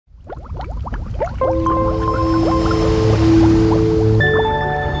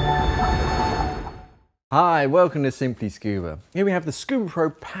Hi, welcome to Simply Scuba. Here we have the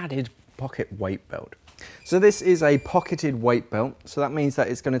Scubapro padded pocket weight belt. So this is a pocketed weight belt, so that means that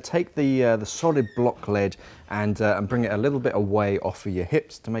it's going to take the solid block lead and bring it a little bit away off of your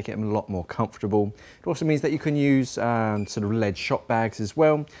hips to make it a lot more comfortable. It also means that you can use sort of lead shot bags as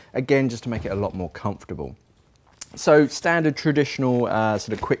well, again just to make it a lot more comfortable. So standard traditional sort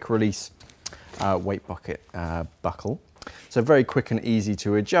of quick release weight bucket buckle. So very quick and easy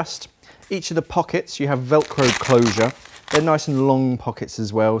to adjust. Each of the pockets, you have Velcro closure. They're nice and long pockets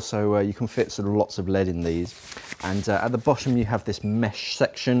as well, so you can fit sort of lots of lead in these. And at the bottom you have this mesh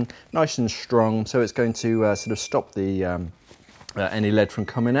section, nice and strong, so it's going to sort of stop the any lead from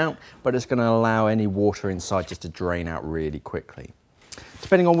coming out, but it's going to allow any water inside just to drain out really quickly.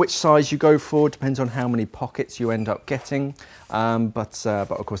 Depending on which size you go for, depends on how many pockets you end up getting, but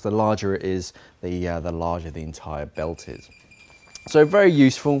of course the larger it is, the larger the entire belt is. So very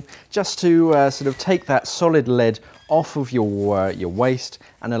useful just to sort of take that solid lead off of your waist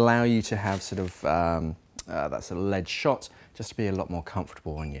and allow you to have sort of that sort of lead shot just to be a lot more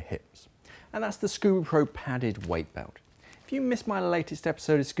comfortable on your hips. And that's the Scubapro padded weight belt. If you missed my latest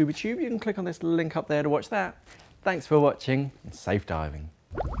episode of Scuba Tube, you can click on this link up there to watch that. Thanks for watching and safe diving.